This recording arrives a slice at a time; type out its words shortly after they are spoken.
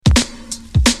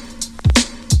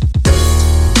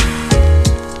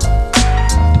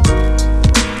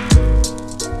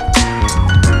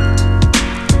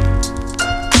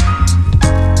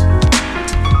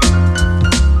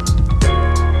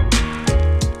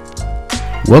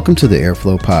Welcome to the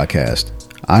Airflow Podcast.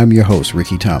 I'm your host,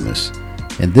 Ricky Thomas,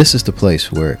 and this is the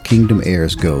place where Kingdom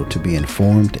heirs go to be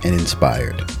informed and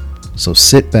inspired. So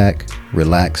sit back,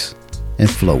 relax, and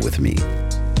flow with me.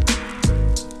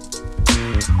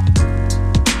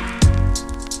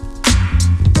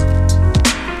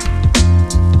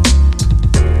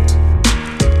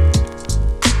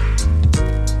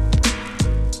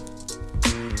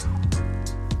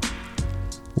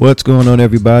 What's going on,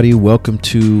 everybody? Welcome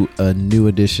to a new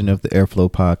edition of the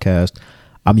Airflow Podcast.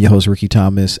 I'm your host, Ricky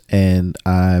Thomas, and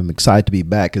I'm excited to be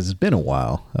back because it's been a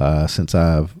while since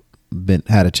I've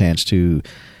had a chance to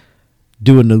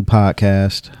do a new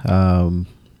podcast.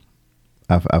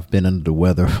 I've been under the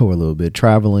weather for a little bit,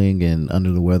 traveling and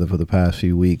under the weather for the past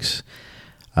few weeks.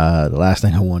 The last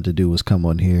thing I wanted to do was come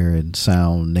on here and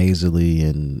sound nasally,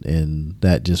 and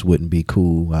that just wouldn't be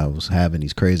cool. I was having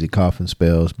these crazy coughing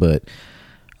spells, but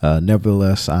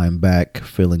nevertheless, I'm back,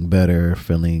 feeling better,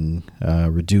 feeling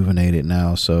rejuvenated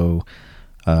now. So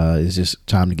it's just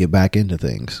time to get back into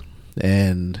things.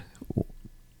 And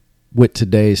with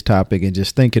today's topic and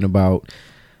just thinking about,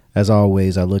 as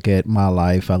always, I look at my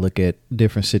life, I look at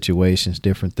different situations,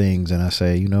 different things, and I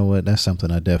say, you know what, that's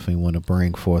something I definitely want to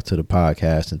bring forth to the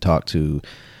podcast and talk to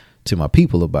my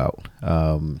people about.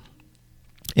 And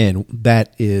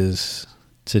that is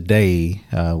today,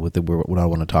 what I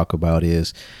want to talk about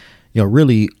is,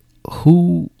 really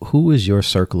who is your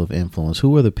circle of influence?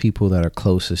 Who are the people that are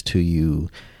closest to you,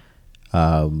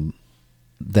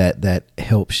 that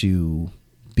helps you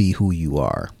be who you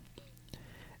are?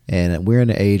 And we're in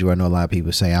an age where I know a lot of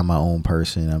people say, I'm my own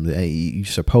person. You're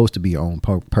supposed to be your own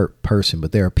person,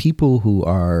 but there are people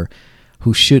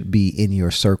who should be in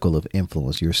your circle of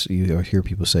influence. You hear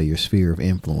people say your sphere of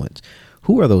influence.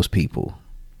 Who are those people?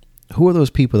 Who are those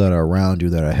people that are around you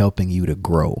that are helping you to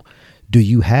grow? Do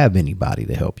you have anybody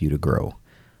to help you to grow?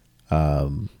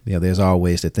 There's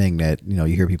always the thing that, you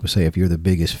hear people say, if you're the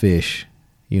biggest fish,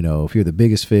 if you're the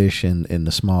biggest fish in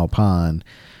the small pond,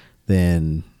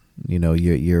 then, you're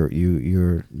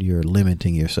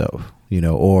limiting yourself,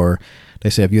 or they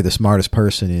say, if you're the smartest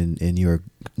person in your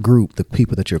group, the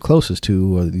people that you're closest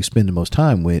to, or you spend the most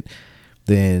time with,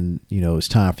 then, it's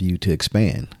time for you to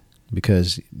expand.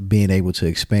 Because being able to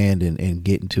expand and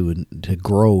get to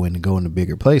grow and go into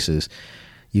bigger places,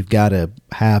 you've got to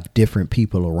have different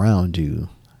people around you.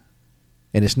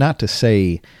 And it's not to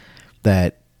say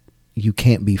that you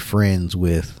can't be friends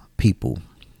with people,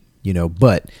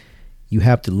 but you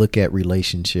have to look at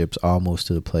relationships almost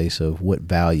to the place of what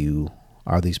value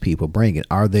are these people bringing?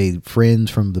 Are they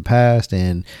friends from the past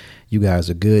and you guys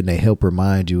are good and they help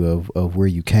remind you of where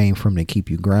you came from, they keep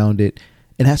you grounded,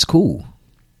 and that's cool.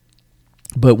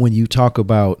 But when you talk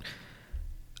about,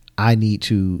 I need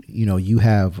to, you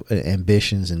have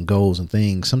ambitions and goals and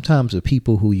things, sometimes the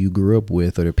people who you grew up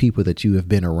with or the people that you have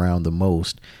been around the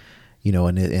most,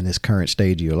 in this current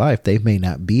stage of your life, they may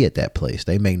not be at that place.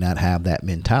 They may not have that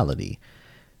mentality.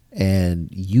 And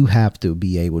we have to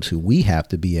be able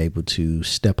to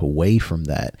step away from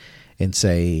that and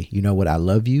say, you know what, I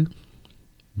love you,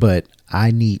 but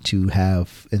I need to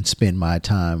have and spend my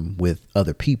time with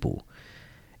other people.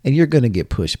 And you're going to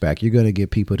get pushback. You're going to get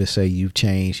people to say you've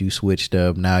changed, you switched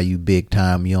up. Now you big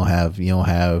time. You don't have,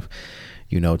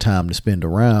 time to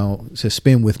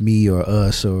spend with me or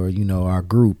us or, our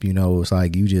group. It's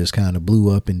like you just kind of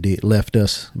blew up and left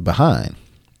us behind.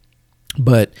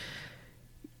 But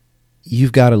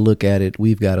you've got to look at it.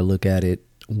 We've got to look at it.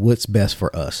 What's best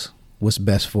for us? What's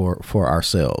best for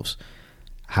ourselves?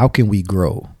 How can we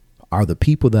grow? Are the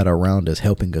people that are around us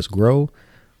helping us grow?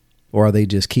 Or are we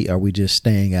just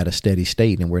staying at a steady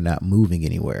state and we're not moving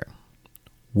anywhere?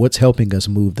 What's helping us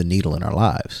move the needle in our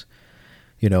lives?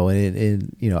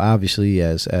 Obviously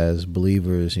as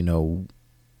believers,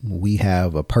 we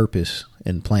have a purpose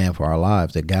and plan for our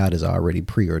lives that God has already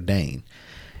preordained.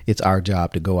 It's our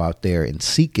job to go out there and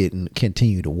seek it and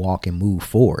continue to walk and move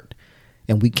forward.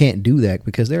 And we can't do that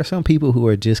because there are some people who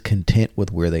are just content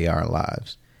with where they are in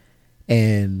lives.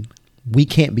 And we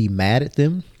can't be mad at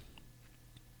them.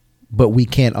 But we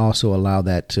can't also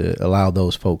allow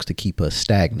those folks to keep us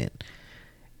stagnant.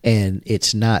 And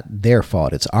it's not their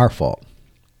fault. It's our fault.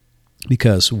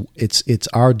 Because it's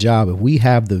our job. If we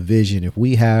have the vision, if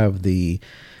we have the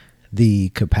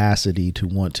capacity to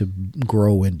want to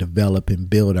grow and develop and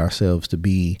build ourselves to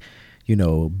be,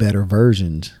 better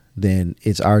versions, then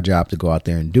it's our job to go out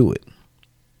there and do it.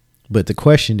 But the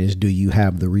question is, do you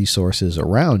have the resources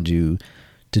around you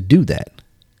to do that?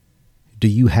 Do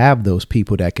you have those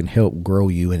people that can help grow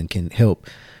you and can help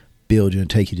build you and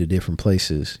take you to different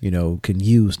places, can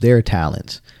use their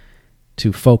talents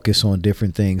to focus on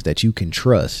different things that you can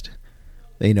trust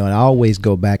And I always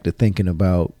go back to thinking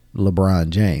about LeBron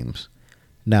James.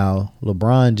 Now,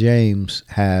 LeBron James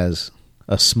has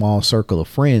a small circle of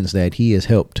friends that he has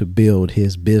helped to build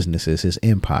his businesses, his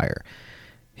empire.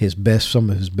 Some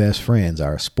of his best friends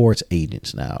are sports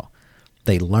agents now.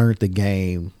 They learned the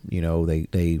game,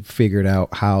 they figured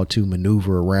out how to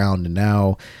maneuver around, and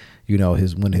now,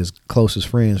 one of his closest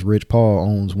friends, Rich Paul,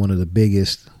 owns one of the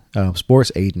biggest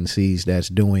sports agencies that's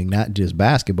doing not just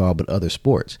basketball but other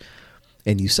sports.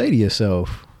 And you say to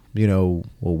yourself, well,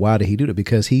 why did he do that?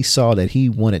 Because he saw that he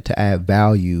wanted to add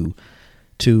value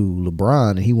to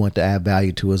LeBron, and he wanted to add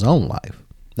value to his own life.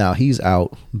 Now he's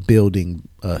out building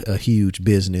a huge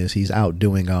business. He's out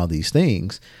doing all these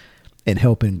things and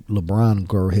helping LeBron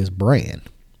grow his brand.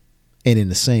 And in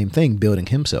the same thing, building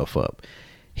himself up.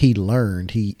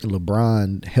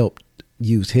 LeBron helped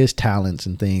use his talents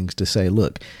and things to say,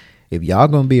 look, if y'all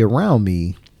going to be around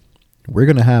me, we're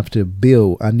going to have to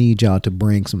build. I need y'all to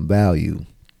bring some value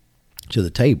to the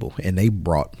table. And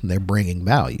they're bringing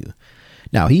value.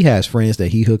 Now he has friends that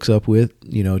he hooks up with,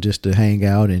 just to hang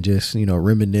out and just,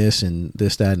 reminisce and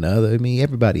this, that, and the other. I mean,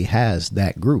 everybody has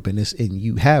that group, and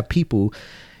you have people,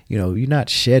 you're not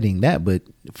shedding that, but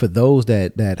for those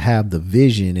that have the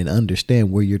vision and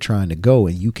understand where you're trying to go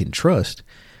and you can trust,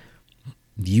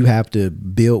 you have to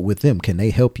build with them. Can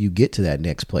they help you get to that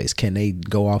next place? Can they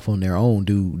go off on their own,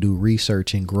 do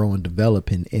research and grow and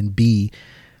develop and be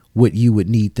what you would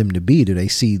need them to be? Do they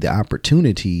see the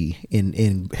opportunity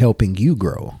in helping you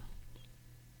grow?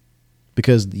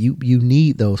 Because you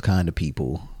need those kind of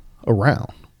people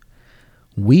around.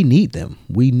 We need them.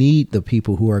 We need the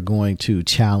people who are going to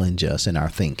challenge us in our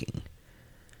thinking,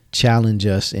 challenge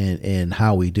us in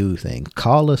how we do things.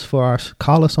 Call us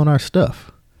on our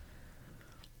stuff.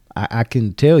 I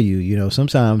can tell you,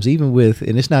 sometimes even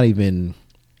and it's not even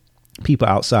people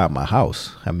outside my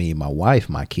house. I mean, my wife,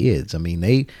 my kids, I mean,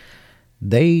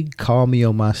 they call me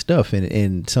on my stuff,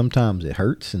 and sometimes it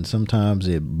hurts and sometimes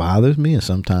it bothers me and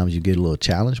sometimes you get a little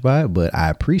challenged by it, but I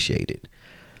appreciate it.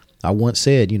 I once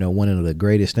said, one of the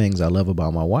greatest things I love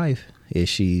about my wife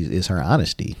is her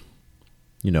honesty.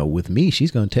 With me,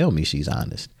 she's going to tell me she's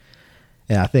honest.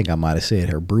 And I think I might have said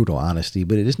her brutal honesty,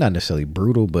 but it's not necessarily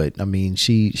brutal, but I mean,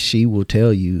 she will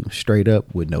tell you straight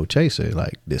up with no chaser,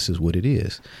 like, this is what it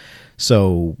is.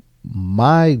 So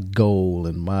my goal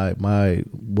and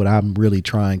what I'm really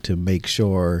trying to make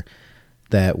sure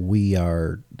that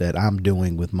I'm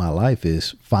doing with my life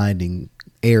is finding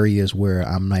areas where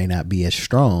I may not be as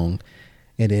strong.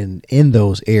 And then in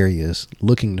those areas,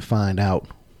 looking to find out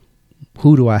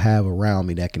who do I have around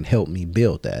me that can help me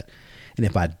build that. And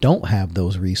if I don't have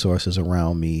those resources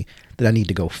around me, then I need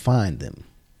to go find them.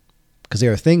 Because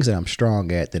there are things that I'm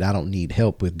strong at that I don't need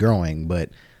help with growing, but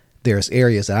there's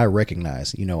areas that I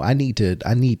recognize, I need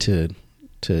to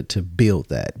build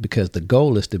that, because the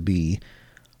goal is to be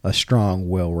a strong,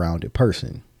 well-rounded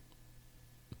person.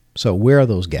 So where are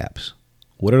those gaps?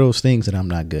 What are those things that I'm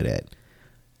not good at?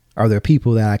 Are there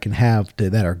people that I can have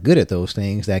that are good at those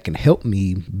things that can help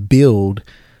me build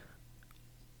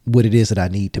what it is that I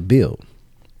need to build?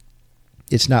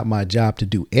 It's not my job to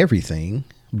do everything,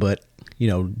 but,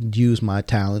 use my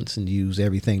talents and use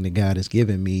everything that God has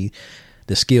given me,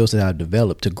 the skills that I've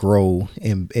developed to grow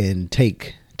and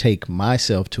take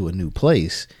myself to a new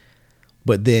place,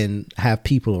 but then have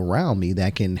people around me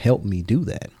that can help me do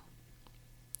that.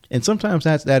 And sometimes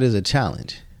that is a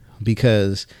challenge,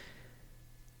 because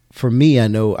for me, I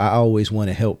know I always want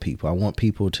to help people. I want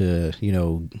people to,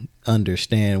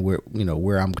 understand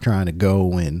where I'm trying to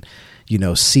go and,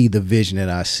 see the vision that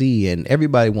I see. And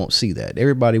everybody won't see that.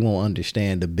 Everybody won't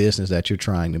understand the business that you're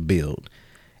trying to build.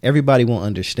 Everybody won't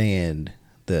understand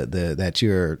that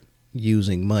you're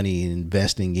using money and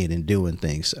investing it and doing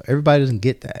things. So everybody doesn't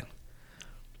get that.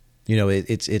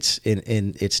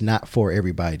 It's not for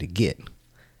everybody to get.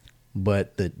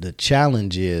 But the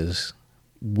challenge is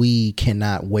we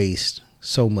cannot waste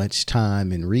so much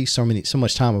time and so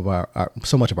much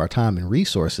of our time and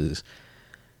resources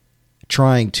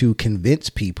trying to convince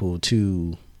people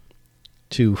to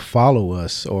follow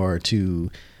us or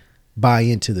to buy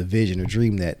into the vision or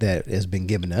dream that has been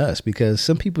given to us, because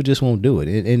some people just won't do it.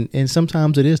 And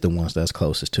sometimes it is the ones that's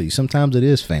closest to you. Sometimes it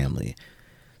is family.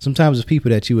 Sometimes it's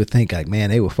people that you would think like, man,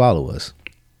 they will follow us.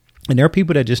 And there are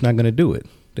people that are just not going to do it.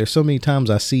 There's so many times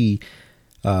I see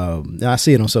it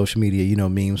on social media,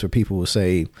 memes where people will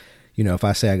say, if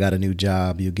I say I got a new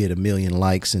job, you'll get 1 million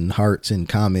likes and hearts and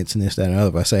comments and this, that, and other.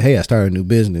 If I say, hey, I started a new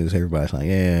business, everybody's like,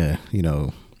 yeah,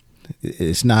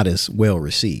 it's not as well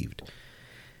received.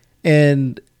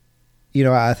 And,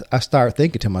 I start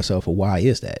thinking to myself, well, why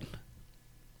is that?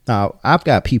 Now, I've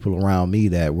got people around me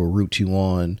that will root you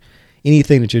on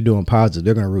anything that you're doing positive,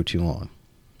 they're going to root you on.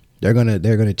 They're going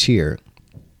to cheer.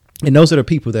 And those are the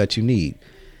people that you need.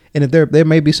 And if there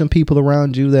may be some people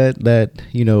around you that,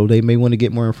 you know, they may want to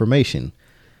get more information,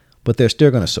 but they're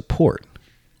still going to support.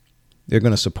 They're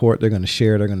going to support, they're going to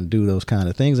share, they're going to do those kind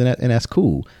of things. And that's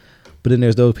cool. But then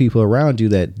there's those people around you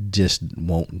that just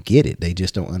won't get it. They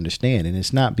just don't understand. And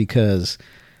it's not because,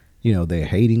 you know, they're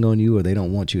hating on you or they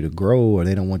don't want you to grow or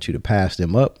they don't want you to pass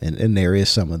them up. And there is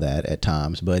some of that at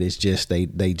times, but it's just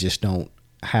they just don't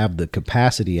have the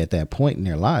capacity at that point in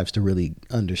their lives to really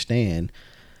understand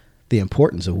the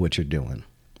importance of what you're doing.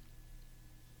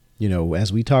 You know,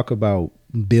 as we talk about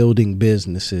building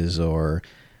businesses or,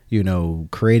 you know,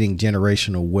 creating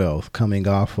generational wealth, coming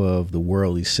off of the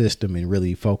worldly system and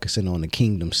really focusing on the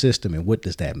kingdom system. And what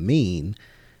does that mean?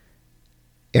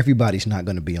 Everybody's not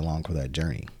going to be along for that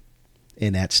journey.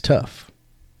 And that's tough.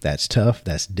 That's tough.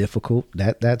 That's difficult.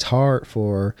 That's hard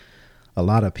for a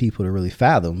lot of people to really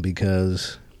fathom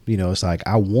because, you know, it's like,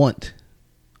 I want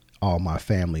all my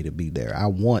family to be there.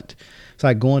 It's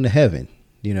like going to heaven,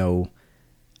 you know.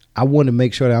 I want to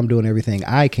make sure that I'm doing everything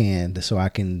I can so I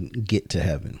can get to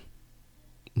heaven.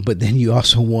 But then you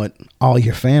also want all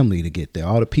your family to get there,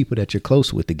 all the people that you're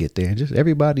close with to get there. And just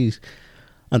everybody's,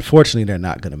 unfortunately, they're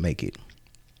not going to make it.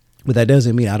 But that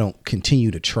doesn't mean I don't continue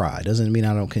to try. It doesn't mean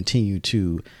I don't continue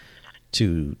to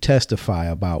testify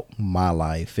about my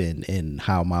life and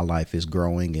how my life is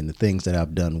growing and the things that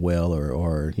I've done well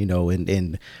or you know,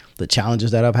 and the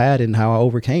challenges that I've had and how I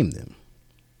overcame them.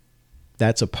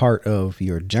 That's a part of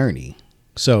your journey.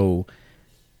 So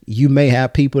you may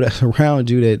have people that's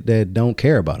around you that don't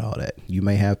care about all that. You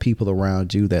may have people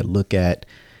around you that look at,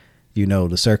 you know,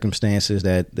 the circumstances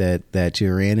that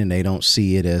you're in and they don't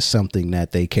see it as something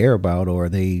that they care about or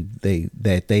they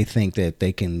think that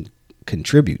they can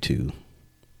contribute to.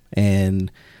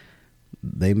 And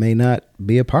they may not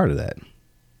be a part of that.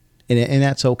 And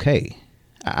that's okay.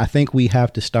 I think we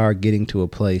have to start getting to a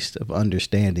place of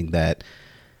understanding that,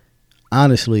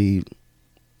 honestly,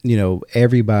 you know,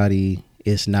 everybody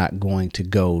is not going to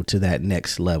go to that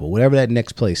next level, whatever that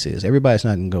next place is. Everybody's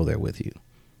not going to go there with you.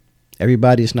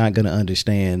 Everybody's not going to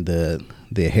understand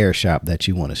the hair shop that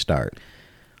you want to start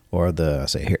or the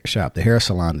hair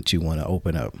salon that you want to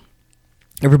open up.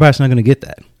 Everybody's not going to get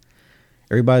that.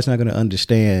 Everybody's not going to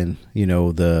understand, you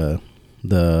know, the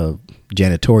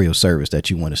janitorial service that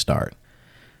you want to start.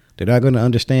 They're not going to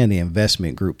understand the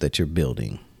investment group that you're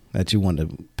building, that you want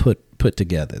to put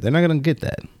together. They're not going to get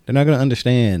that. They're not going to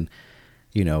understand,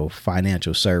 you know,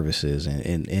 financial services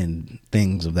and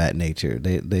things of that nature.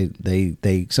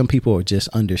 They some people just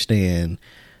understand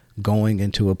going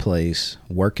into a place,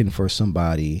 working for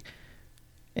somebody,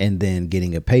 and then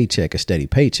getting a paycheck, a steady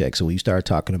paycheck. So when you start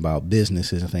talking about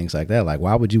businesses and things like that, like,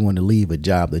 why would you want to leave a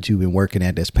job that you've been working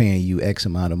at that's paying you X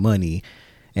amount of money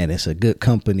and it's a good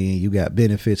company and you got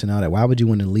benefits and all that? Why would you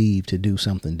want to leave to do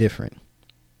something different?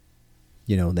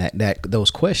 You know, that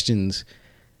those questions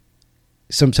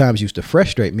sometimes used to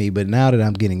frustrate me, but now that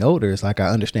I'm getting older, it's like I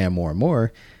understand more and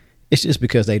more. It's just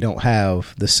because they don't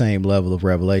have the same level of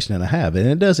revelation that I have. And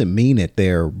it doesn't mean that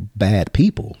they're bad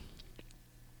people,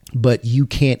 but you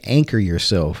can't anchor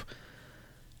yourself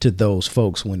to those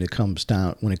folks when it comes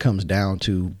down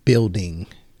to building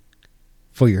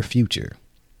for your future.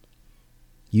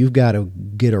 You've got to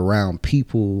get around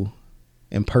people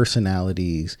and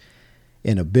personalities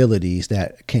and abilities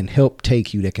that can help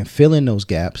take you, that can fill in those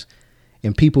gaps,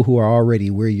 and people who are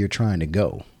already where you're trying to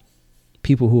go.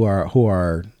 People who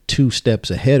are 2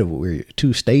 stages ahead of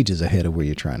where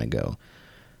you're trying to go.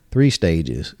 3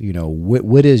 stages. You know,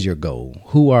 what is your goal?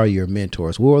 Who are your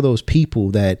mentors? Who are those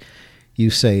people that you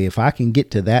say, if I can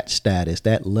get to that status,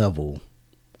 that level,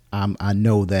 I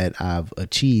know that I've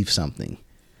achieved something.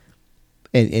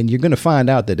 And you're going to find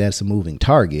out that that's a moving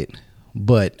target,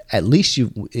 but at least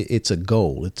it's a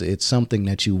goal. It's something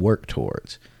that you work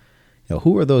towards. You know,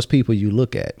 who are those people you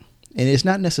look at? And it's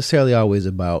not necessarily always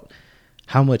about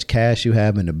how much cash you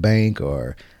have in the bank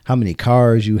or how many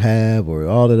cars you have or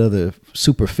all that other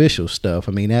superficial stuff.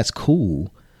 I mean, that's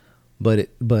cool. But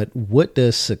what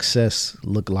does success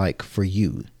look like for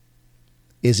you?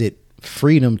 Is it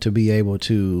freedom to be able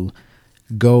to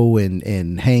go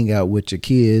and hang out with your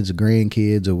kids,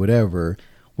 grandkids, or whatever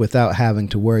without having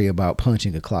to worry about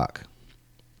punching a clock?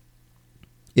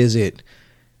 Is it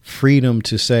freedom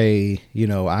to say, you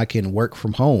know, I can work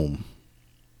from home?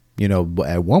 You know,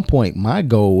 at one point, my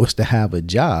goal was to have a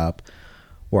job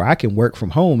where I can work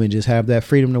from home and just have that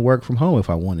freedom to work from home if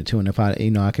I wanted to. And if I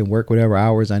can work whatever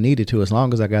hours I needed to, as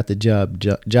long as I got the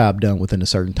job done within a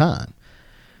certain time.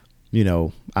 You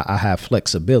know, I have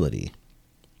flexibility.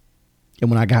 And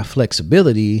when I got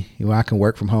flexibility, I can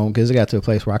work from home, because it got to a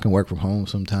place where I can work from home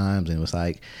sometimes. And it was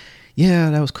like, yeah,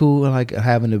 that was cool. I like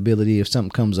having the ability, if something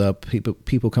comes up,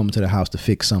 people come to the house to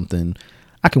fix something,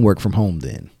 I can work from home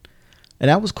then. And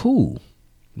that was cool.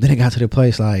 Then it got to the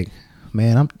place like,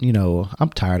 man, I'm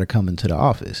tired of coming to the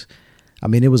office. I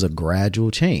mean, it was a gradual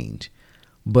change,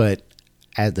 but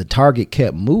as the target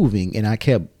kept moving and I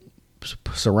kept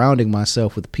surrounding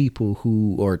myself with people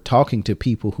or talking to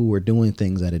people who were doing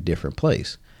things at a different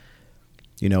place.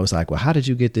 It's like, well, how did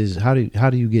you get this? How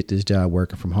do you get this job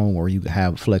working from home, or you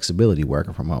have flexibility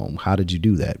working from home? How did you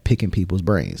do that? Picking people's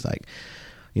brains. Like,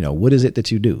 what is it that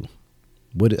you do?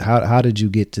 How did you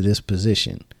get to this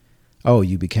position? Oh,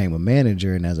 you became a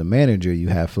manager, and as a manager, you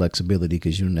have flexibility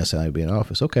because you don't necessarily be in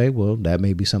office. Okay, well, that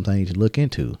may be something I need to look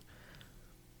into.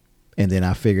 And then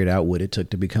I figured out what it took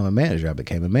to become a manager. I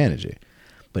became a manager.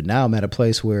 But now I'm at a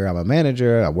place where I'm a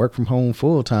manager. I work from home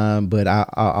full time, but I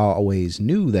always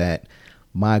knew that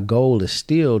my goal is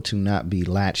still to not be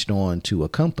latched on to a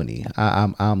company.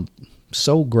 I'm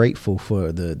so grateful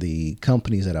for the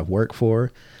companies that I've worked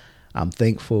for. I'm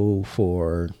thankful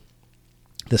for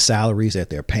the salaries that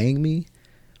they're paying me,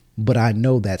 but I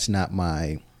know that's not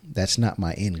my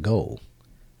end goal.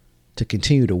 To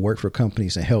continue to work for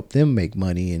companies and help them make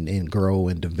money and grow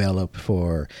and develop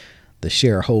for the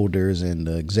shareholders and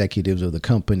the executives of the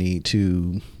company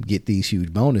to get these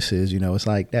huge bonuses. It's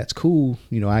like, that's cool.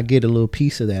 I get a little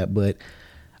piece of that, but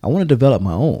I want to develop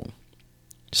my own.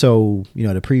 So,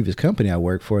 the previous company I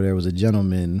worked for, there was a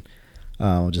gentleman,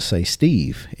 I'll just say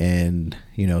Steve. And,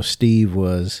 Steve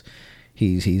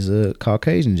he's a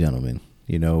Caucasian gentleman,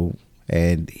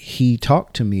 and he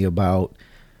talked to me about,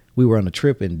 we were on a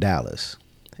trip in Dallas,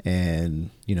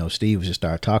 and, Steve just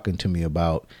started talking to me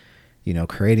about,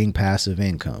 creating passive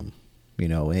income,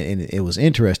 and it was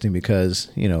interesting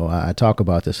because, I talk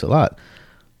about this a lot.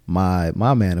 My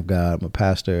man of God, my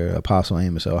pastor, Apostle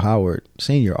Amos L. Howard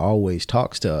Sr. always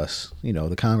talks to us,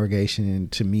 the congregation,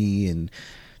 and to me and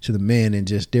to the men and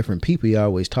just different people. He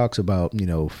always talks about,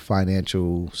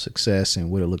 financial success and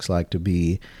what it looks like to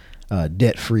be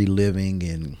debt-free living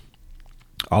and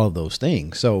all of those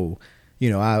things. So,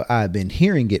 I've been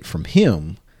hearing it from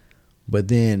him, but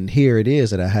then here it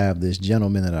is that I have this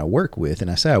gentleman that I work with.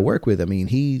 And I say I work with,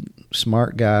 he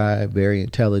smart guy, very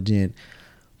intelligent,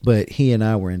 but he and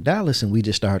I were in Dallas and we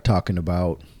just started talking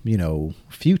about,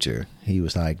 future. He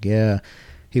was like,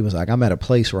 I'm at a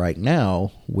place right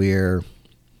now where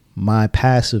my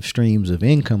passive streams of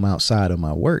income outside of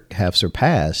my work have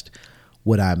surpassed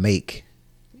what I make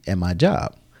at my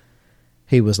job.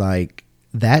 He was like,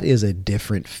 that is a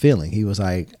different feeling. He was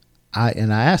like, I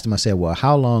asked him, I said, well,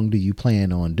 how long do you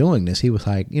plan on doing this? He was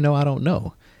like, I don't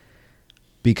know.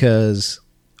 Because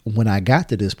when I got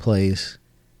to this place,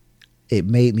 it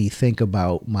made me think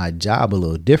about my job a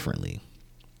little differently.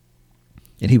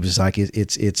 And he was like,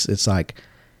 it's like,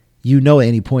 at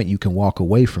any point you can walk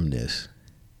away from this,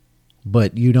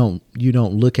 but you don't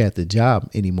look at the job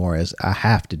anymore as, I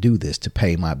have to do this to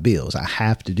pay my bills. I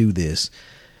have to do this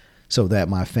so that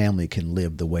my family can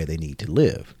live the way they need to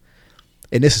live.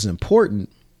 And this is important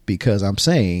because I'm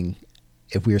saying,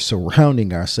 if we're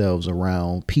surrounding ourselves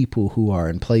around people who are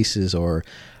in places or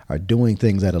are doing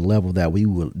things at a level that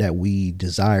we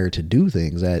desire to do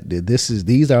things,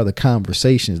 these are the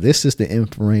conversations. This is the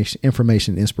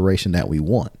information, inspiration that we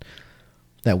want,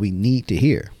 that we need to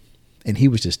hear. And he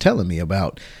was just telling me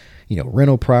about,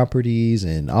 rental properties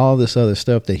and all this other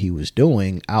stuff that he was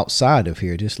doing outside of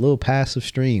here, just little passive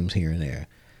streams here and there.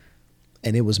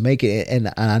 And it was making,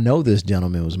 and I know this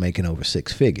gentleman was making over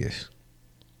six figures.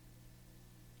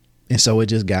 And so it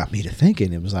just got me to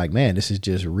thinking. It was like, man, this is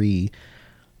just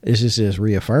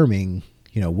reaffirming,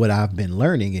 what I've been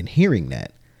learning and hearing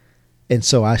that. And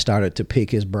so I started to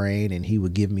pick his brain, and he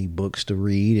would give me books to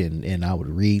read, and I would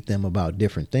read them about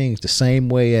different things, the same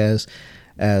way as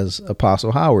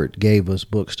Apostle Howard gave us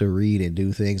books to read and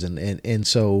do things. And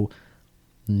so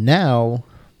now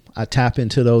I tap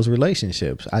into those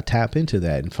relationships. I tap into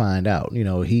that and find out,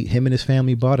 him and his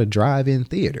family bought a drive-in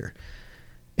theater,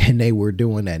 and they were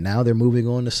doing that. Now they're moving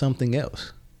on to something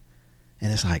else.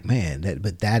 And it's like, man,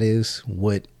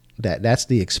 that's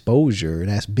the exposure.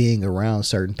 That's being around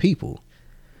certain people.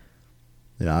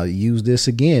 And I'll use this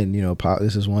again,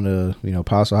 this is one of,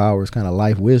 Apostle Howard's kind of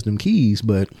life wisdom keys,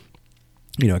 but,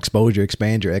 exposure,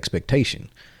 expand your expectation.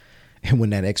 And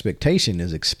when that expectation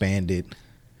is expanded,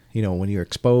 when you're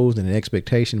exposed and the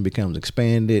expectation becomes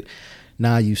expanded,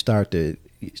 now you start to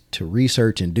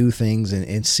research and do things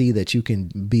and see that you can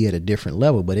be at a different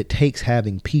level. But it takes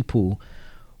having people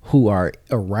who are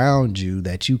around you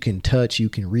that you can touch, you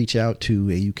can reach out to,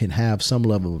 and you can have some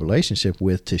level of relationship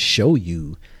with to show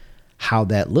you how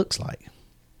that looks like.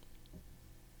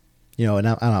 You know, and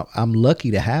I'm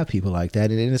lucky to have people like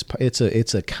that, and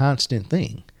it's a constant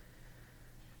thing.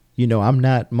 You know,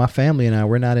 my family and I,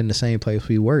 we're not in the same place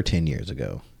we were 10 years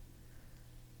ago.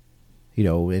 You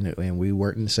know, and we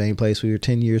weren't in the same place we were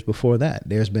 10 years before that.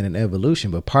 There's been an evolution,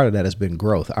 but part of that has been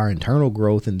growth, our internal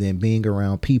growth, and then being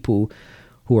around people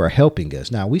who are helping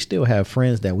us. Now, we still have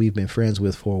friends that we've been friends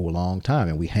with for a long time,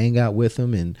 and we hang out with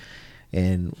them, and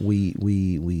we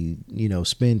you know,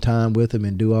 spend time with them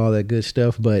and do all that good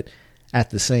stuff. But at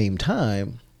the same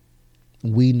time,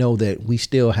 we know that we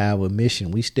still have a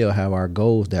mission. We still have our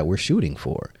goals that we're shooting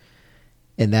for.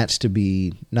 And that's to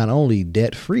be not only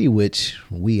debt free, which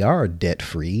we are debt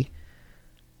free,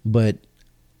 but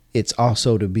it's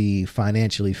also to be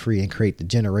financially free and create the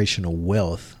generational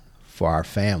wealth for our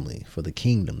family, for the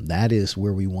kingdom. That is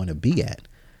where we want to be at.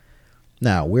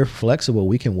 Now, we're flexible.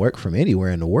 We can work from anywhere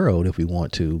in the world if we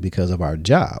want to because of our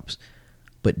jobs.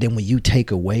 But then when you take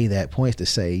away that point to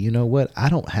say, you know what, I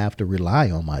don't have to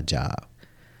rely on my job.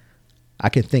 I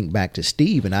can think back to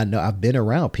Steve, and I know I've been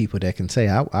around people that can say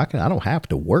I don't have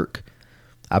to work.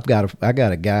 I got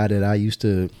a guy that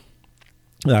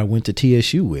I went to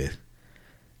TSU with,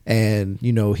 and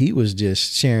you know, he was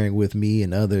just sharing with me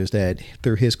and others that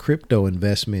through his crypto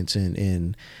investments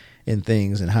in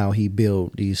things, and how he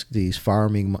built these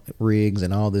farming rigs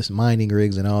and all this mining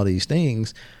rigs and all these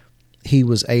things, he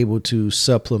was able to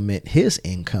supplement his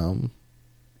income.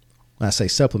 When I say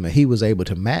supplement, he was able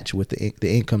to match with the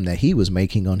income that he was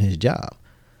making on his job,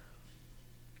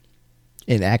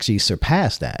 and actually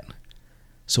surpass that.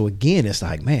 So again, it's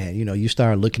like, man, you know, you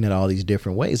start looking at all these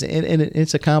different ways, and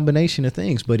it's a combination of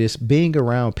things, but it's being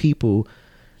around people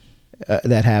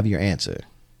that have your answer,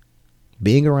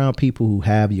 being around people who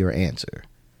have your answer,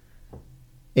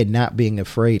 and not being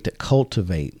afraid to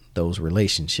cultivate those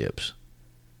relationships.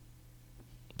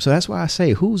 So that's why I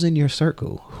say, who's in your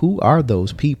circle? Who are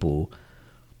those people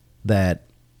that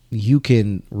you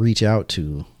can reach out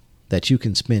to, that you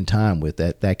can spend time with,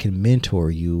 that can mentor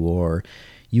you, or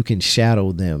you can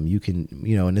shadow them? You can,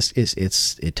 you know, and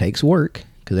it takes work,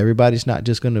 because everybody's not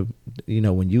just going to, you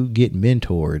know, when you get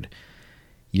mentored,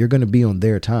 you're going to be on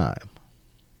their time,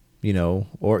 you know,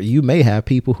 or you may have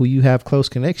people who you have close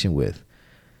connection with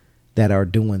that are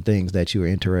doing things that you're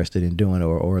interested in doing,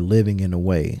 or living in a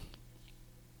way.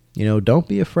 You know, don't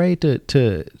be afraid or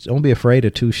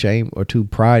too shame or too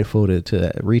prideful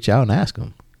to reach out and ask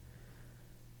them.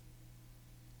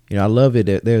 You know, I love it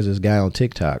that there's this guy on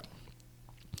TikTok,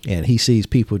 and he sees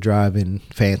people driving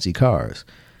fancy cars,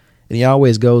 and he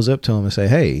always goes up to them and say,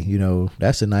 "Hey, you know,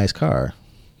 that's a nice car.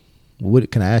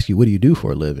 Can I ask you, what do you do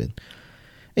for a living?"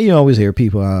 And you always hear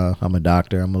people, "I'm a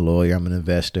doctor, I'm a lawyer, I'm an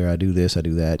investor, I do this, I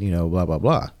do that, you know, blah, blah,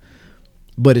 blah."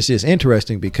 But it's just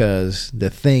interesting because the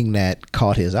thing that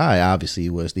caught his eye, obviously,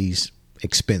 was these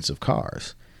expensive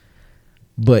cars.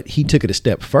 But he took it a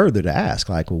step further to ask,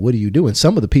 like, well, what do you do? And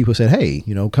some of the people said, "Hey,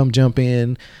 you know, come jump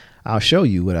in. I'll show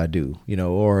you what I do," you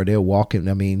know, or they're walking.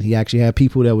 I mean, he actually had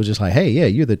people that was just like, "Hey, yeah,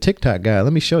 you're the TikTok guy.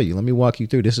 Let me show you. Let me walk you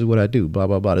through. This is what I do, blah,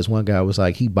 blah, blah." This one guy was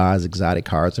like, he buys exotic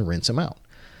cars and rents them out.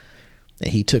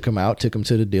 And he took him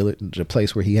to the dealer, the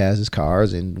place where he has his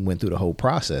cars, and went through the whole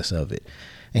process of it.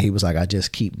 And he was like, I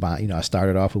just keep buying, you know, I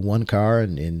started off with one car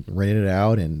and rented it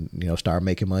out, and, you know, started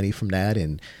making money from that,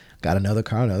 and got another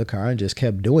car, and just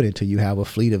kept doing it until you have a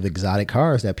fleet of exotic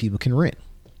cars that people can rent.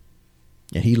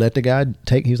 And he let the guy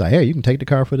he was like, "Hey, you can take the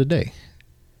car for the day."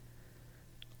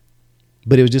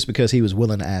 But it was just because he was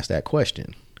willing to ask that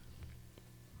question.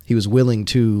 He was willing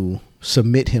to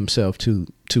submit himself to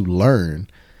learn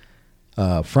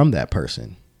from that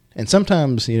person. And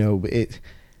sometimes, you know,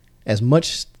 as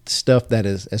much stuff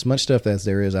as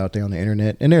there is out there on the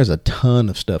internet, and there's a ton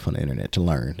of stuff on the internet to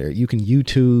learn. There, you can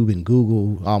YouTube and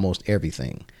Google almost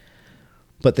everything,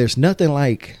 but there's nothing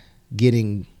like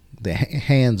getting the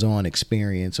hands-on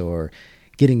experience, or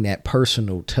getting that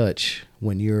personal touch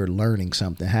when you're learning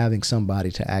something, having somebody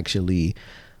to actually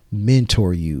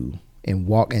mentor you and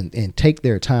walk and take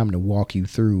their time to walk you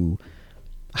through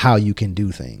how you can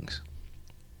do things.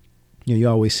 You know, you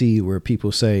always see where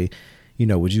people say, you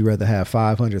know, would you rather have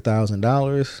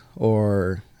 $500,000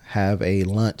 or have a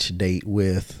lunch date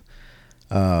with,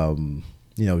 you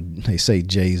know, they say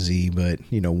Jay-Z, but,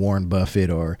 you know, Warren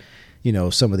Buffett, or, you know,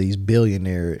 some of these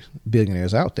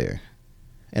billionaires out there.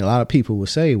 And a lot of people will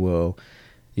say, well,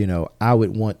 you know, I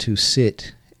would want to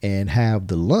sit and have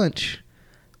the lunch,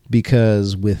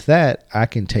 because with that, I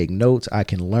can take notes, I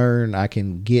can learn, I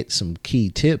can get some key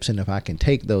tips. And if I can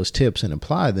take those tips and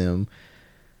apply them,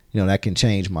 that can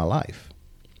change my life.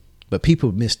 But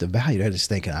people miss the value. They're just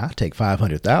thinking, I'll take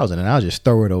 500,000 and I'll just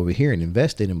throw it over here and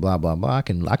invest it and blah, blah, blah. I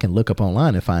can look up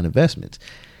online and find investments.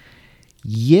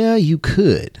 Yeah, you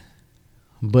could.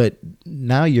 But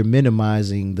now you're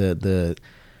minimizing the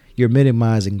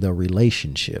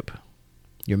relationship.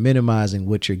 You're minimizing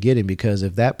what you're getting, because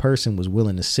if that person was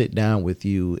willing to sit down with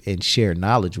you and share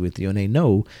knowledge with you, and they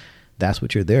know that's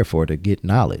what you're there for, to get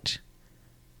knowledge.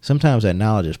 Sometimes that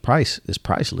knowledge is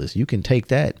priceless. You can take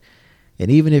that, and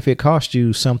even if it costs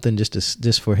you something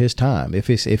just for his time, if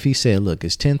he said, look,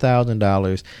 it's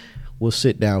 $10,000, we'll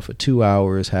sit down for 2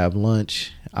 hours, have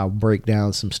lunch, I'll break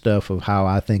down some stuff of how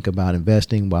I think about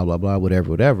investing, blah, blah, blah,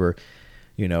 whatever,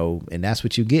 and that's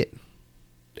what you get.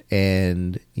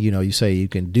 And, you say you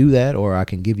can do that, or I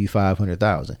can give you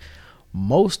 500,000.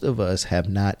 Most of us have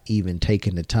not even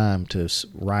taken the time to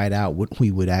write out what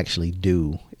we would actually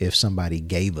do if somebody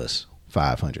gave us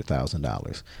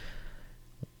 $500,000.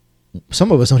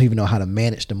 Some of us don't even know how to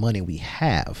manage the money we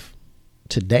have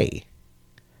today.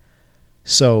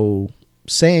 So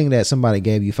saying that somebody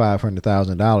gave you $500,000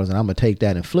 and I'm going to take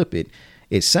that and flip it,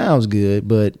 it sounds good,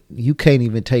 but you can't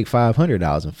even take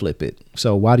 $500 and flip it.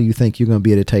 So why do you think you're going to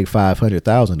be able to take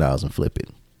 $500,000 and flip it?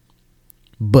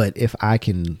 But if I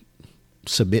can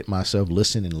submit myself,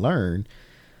 listen and learn,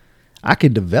 I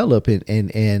can develop it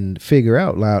and figure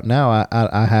out. Now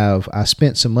I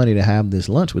spent some money to have this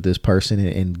lunch with this person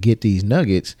and get these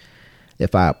nuggets.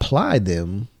 If I apply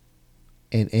them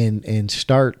and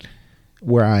start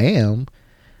where I am,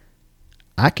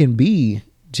 I can be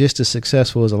just as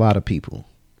successful as a lot of people.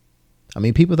 I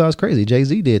mean, people thought it was crazy.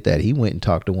 Jay-Z did that. He went and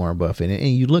talked to Warren Buffett.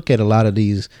 And you look at a lot of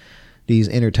these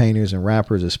entertainers and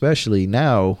rappers, especially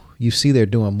now, you see they're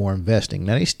doing more investing.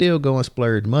 Now, they still go and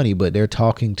splurge money, but they're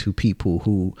talking to people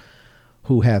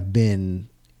who have been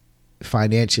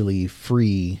financially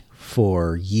free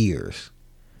for years.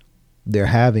 They're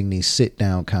having these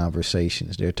sit-down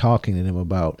conversations. They're talking to them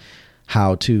about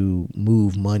how to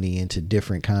move money into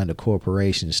different kind of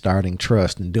corporations, starting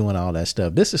trust and doing all that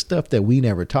stuff. This is stuff that we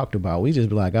never talked about. We just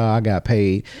be like, oh, I got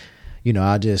paid.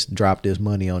 I just dropped this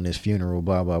money on this funeral,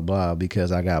 blah, blah, blah,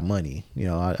 because I got money.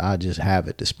 I just have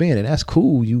it to spend. And that's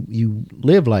cool. You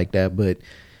live like that, but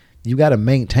you got to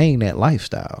maintain that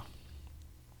lifestyle.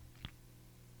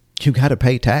 You got to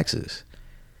pay taxes.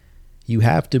 You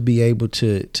have to be able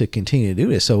to continue to do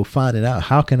this. So finding out,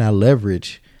 how can I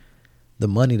leverage the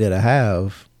money that I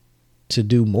have to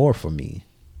do more for me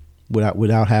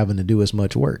without having to do as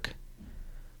much work?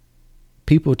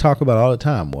 People talk about all the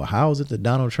time, well, how is it that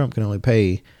Donald Trump can only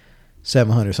pay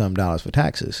 $700 something for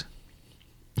taxes?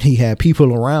 He had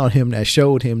people around him that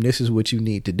showed him this is what you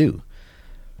need to do.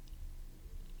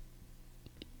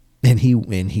 And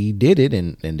he did it,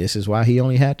 and this is why he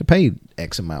only had to pay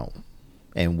X amount.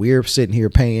 And we're sitting here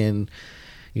paying,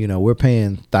 we're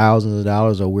paying thousands of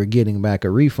dollars, or we're getting back a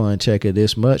refund check of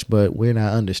this much, but we're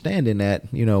not understanding that,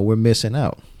 we're missing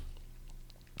out.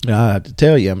 Now, I have to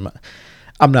tell you,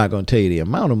 I'm not going to tell you the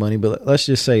amount of money, but let's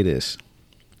just say this.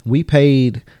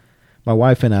 My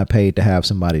wife and I paid to have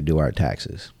somebody do our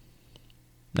taxes.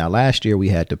 Now, last year we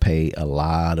had to pay a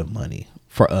lot of money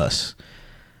for us,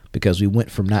 because we went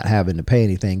from not having to pay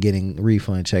anything, getting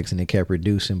refund checks, and it kept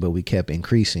reducing, but we kept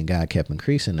increasing. God kept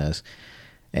increasing us.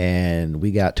 And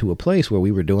we got to a place where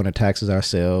we were doing our taxes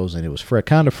ourselves, and it was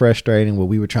kind of frustrating, where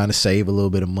we were trying to save a little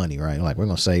bit of money, right? Like, we're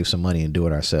going to save some money and do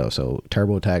it ourselves. So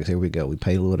TurboTax, here we go. We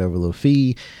pay whatever little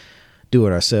fee, do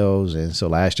it ourselves. And so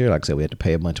last year, like I said, we had to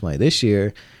pay a bunch of money. This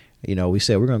year, we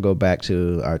said we're going to go back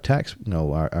to our tax,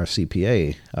 our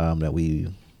CPA that we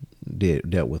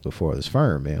dealt with before this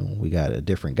firm, and we got a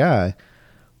different guy.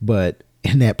 But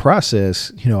in that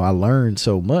process, I learned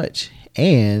so much,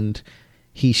 and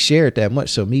he shared that much.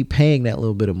 So me paying that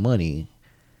little bit of money,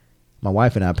 my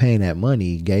wife and I paying that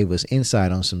money, gave us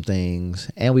insight on some things,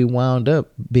 and we wound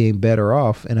up being better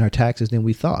off in our taxes than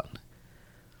we thought.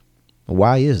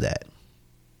 Why is that?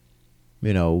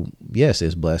 Yes,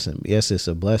 it's blessing. Yes, it's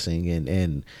a blessing,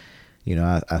 and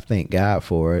I thank God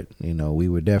for it. We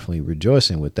were definitely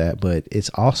rejoicing with that, but it's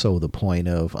also the point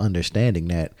of understanding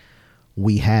that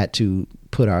we had to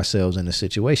put ourselves in a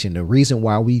situation. The reason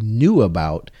why we knew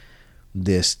about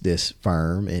this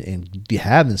firm and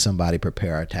having somebody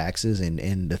prepare our taxes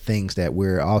and the things that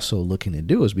we're also looking to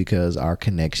do is because our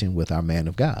connection with our man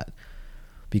of God,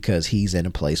 because he's in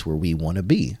a place where we want to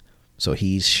be. So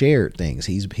he's shared things.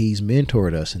 He's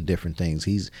mentored us in different things.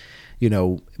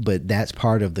 But that's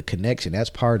part of the connection.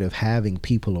 That's part of having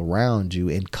people around you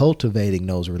and cultivating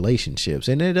those relationships.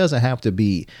 And it doesn't have to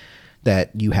be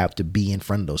that you have to be in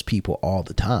front of those people all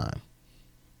the time.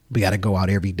 we got to go out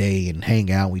every day and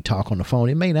hang out. We talk on the phone.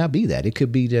 It may not be that. It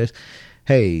could be just,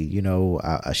 hey, you know,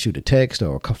 I shoot a text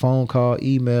or a phone call,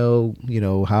 email, you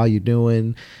know, how you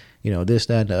doing? You know, this,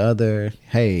 that, and the other.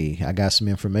 Hey, I got some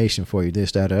information for you,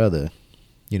 this, that, the other,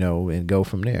 you know, and go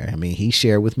from there. I mean, he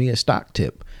shared with me a stock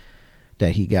tip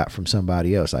that he got from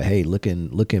somebody else. Like, hey,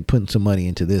 putting some money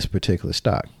into this particular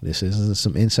stock. This isn't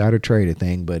some insider trader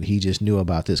thing, but he just knew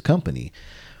about this company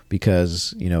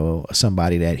because, you know,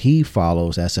 somebody that he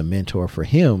follows as a mentor for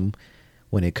him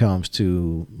when it comes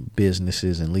to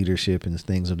businesses and leadership and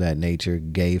things of that nature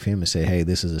gave him and said, hey,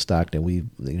 this is a stock that we've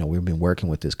been working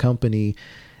with this company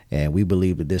and we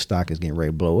believe that this stock is getting ready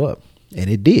to blow up. And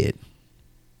it did.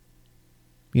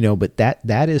 You know, but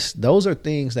those are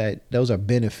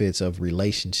benefits of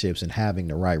relationships and having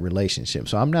the right relationship.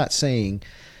 So I'm not saying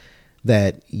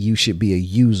that you should be a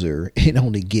user and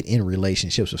only get in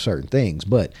relationships with certain things,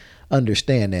 but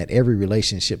understand that every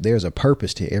relationship, there's a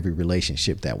purpose to every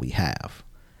relationship that we have.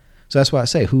 So that's why I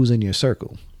say, who's in your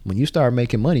circle? When you start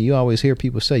making money, you always hear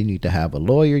people say you need to have a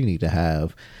lawyer, you need to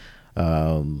have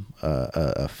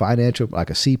a financial, like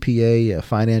a CPA, a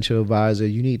financial advisor.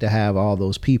 You need to have all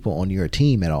those people on your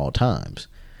team at all times.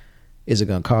 Is it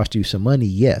going to cost you some money?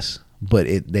 Yes, but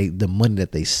the money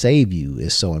that they save you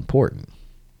is so important.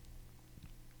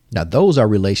 Now, those are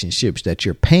relationships that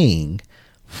you're paying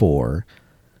for,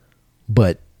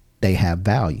 but they have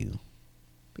value.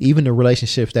 Even the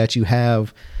relationships that you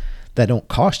have that don't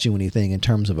cost you anything in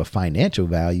terms of a financial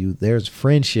value, there's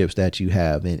friendships that you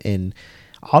have, and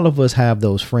all of us have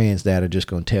those friends that are just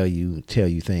going to tell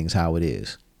you things how it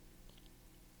is.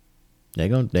 They're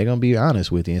going to be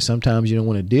honest with you. And sometimes you don't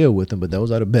want to deal with them, but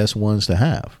those are the best ones to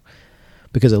have,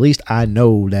 because at least I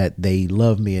know that they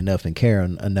love me enough and care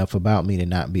enough about me to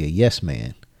not be a yes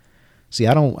man. See,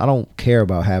 I don't care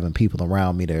about having people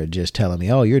around me that are just telling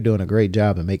me, oh, you're doing a great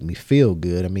job and make me feel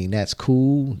good. I mean, that's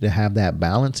cool to have that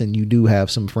balance. And you do have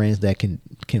some friends that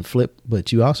can flip,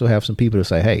 but you also have some people that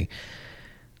say, hey,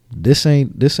 this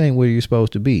ain't where you're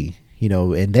supposed to be, you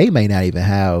know, and they may not even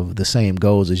have the same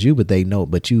goals as you, but they know,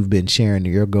 but you've been sharing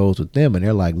your goals with them. And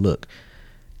they're like, look,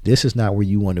 this is not where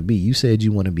you want to be. You said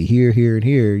you want to be here, here, and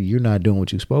here. You're not doing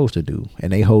what you're supposed to do.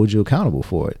 And they hold you accountable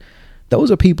for it.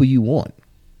 Those are people you want.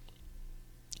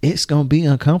 It's going to be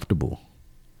uncomfortable,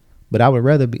 but I would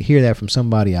rather hear that from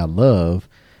somebody I love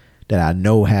that I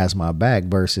know has my back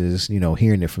versus, you know,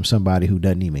 hearing it from somebody who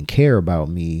doesn't even care about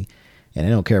me. And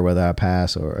they don't care whether I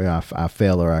pass or I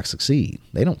fail or I succeed.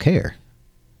 They don't care.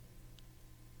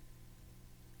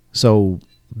 So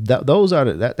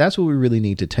that's what we really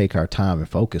need to take our time and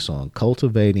focus on,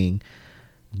 cultivating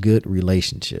good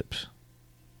relationships.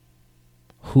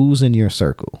 Who's in your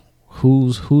circle?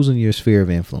 Who's in your sphere of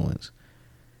influence?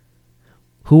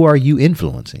 Who are you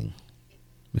influencing?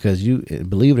 Because you,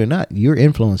 believe it or not, you're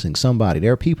influencing somebody.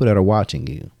 There are people that are watching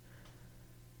you.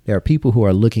 There are people who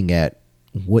are looking at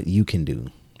what you can do,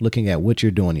 looking at what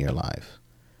you're doing in your life.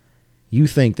 You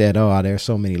think that, oh, there's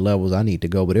so many levels I need to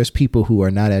go, but there's people who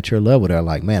are not at your level that are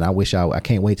like, man, I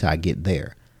can't wait till I get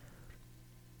there.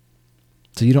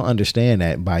 So you don't understand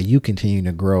that by you continuing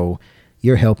to grow,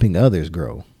 you're helping others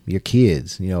grow, your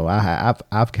kids. You know,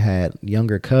 I've had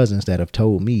younger cousins that have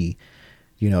told me,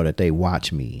 you know, that they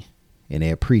watch me and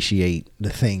they appreciate the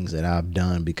things that I've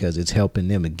done because it's helping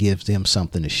them. It gives them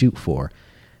something to shoot for.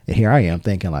 And here I am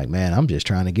thinking like, man, I'm just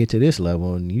trying to get to this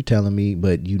level. And you telling me,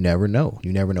 but you never know.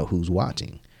 You never know who's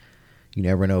watching. You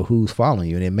never know who's following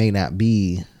you. And it may not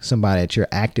be somebody that you're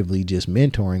actively just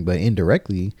mentoring, but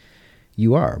indirectly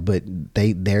you are. But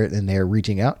they're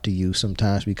reaching out to you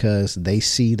sometimes because they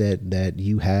see that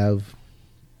you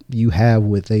have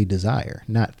what they desire.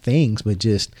 Not things, but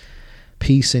just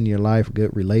peace in your life,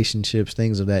 good relationships,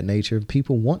 things of that nature.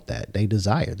 People want that. They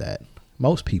desire that.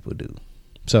 Most people do.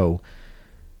 So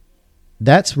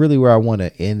that's really where I want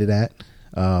to end it at.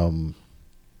 You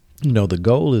know, the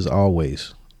goal is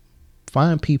always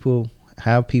have people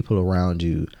around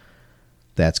you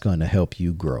that's going to help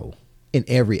you grow in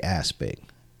every aspect.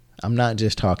 I'm not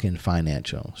just talking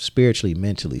financial, spiritually,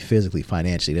 mentally, physically,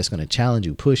 financially. That's going to challenge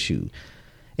you, push you,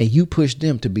 and you push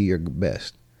them to be your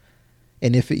best.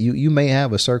 And if you may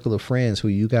have a circle of friends who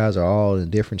you guys are all in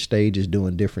different stages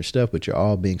doing different stuff, but you're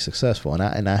all being successful.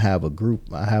 And I have a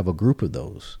group of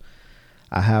those.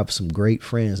 I have some great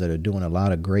friends that are doing a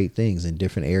lot of great things in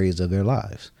different areas of their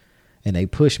lives. And they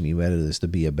push me, whether it's to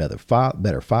be a better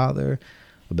father,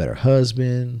 a better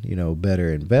husband, you know,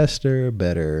 better investor,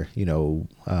 better, you know,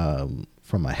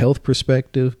 from a health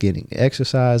perspective, getting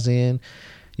exercise in.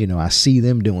 You know, I see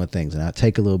them doing things and I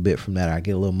take a little bit from that. I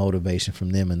get a little motivation from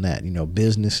them in that, you know,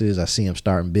 businesses. I see them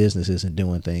starting businesses and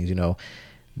doing things, you know,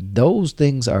 those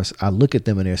things are, I look at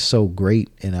them and they're so great,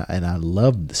 and I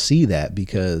love to see that,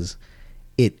 because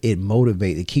it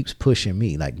motivates, it keeps pushing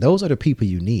me. Like, those are the people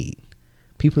you need,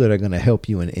 people that are going to help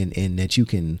you, and that you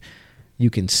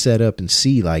can set up and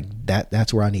see, like,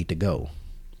 that's where I need to go.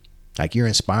 Like, you're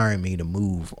inspiring me to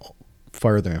move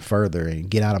further and further and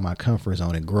get out of my comfort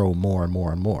zone and grow more and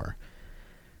more and more.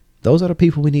 Those are the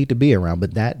people we need to be around.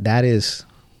 But that is,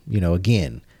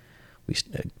 again, we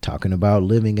talking about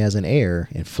living as an heir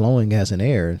and flowing as an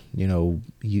heir.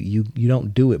 You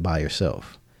don't do it by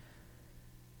yourself.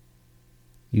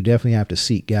 You definitely have to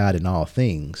seek God in all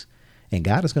things, and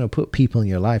God is going to put people in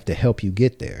your life to help you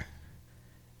get there.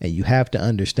 And you have to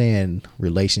understand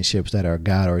relationships that are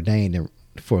God ordained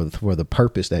for the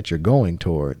purpose that you're going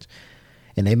towards.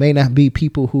 And they may not be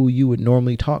people who you would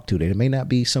normally talk to. They may not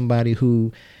be somebody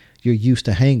who you're used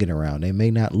to hanging around. They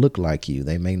may not look like you.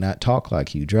 They may not talk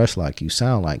like you, dress like you,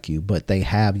 sound like you, but they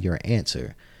have your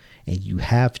answer. And you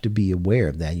have to be aware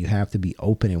of that. You have to be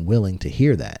open and willing to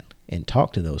hear that and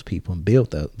talk to those people and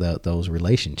build those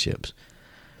relationships,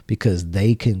 because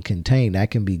they can contain, that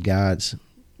can be God's,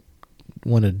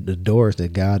 one of the doors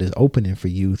that God is opening for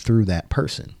you through that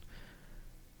person.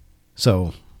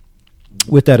 So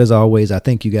with that, as always, I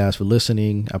thank you guys for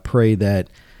listening. I pray that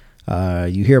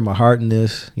you hear my heart in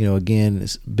this. Again,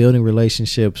 it's building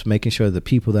relationships, making sure the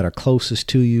people that are closest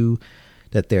to you,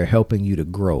 that they're helping you to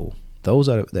grow.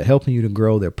 They're helping you to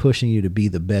grow. They're pushing you to be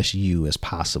the best you as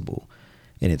possible.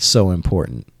 And it's so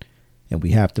important. And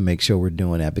we have to make sure we're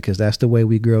doing that, because that's the way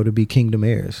we grow to be kingdom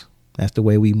heirs. That's the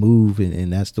way we move,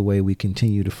 and that's the way we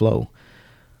continue to flow.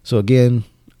 So again,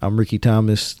 I'm Ricky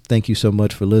Thomas. Thank you so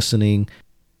much for listening.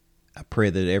 I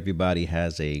pray that everybody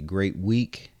has a great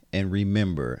week. And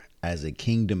remember, as a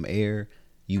kingdom heir,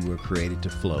 you were created to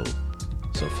flow.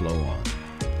 So flow on.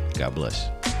 God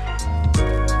bless.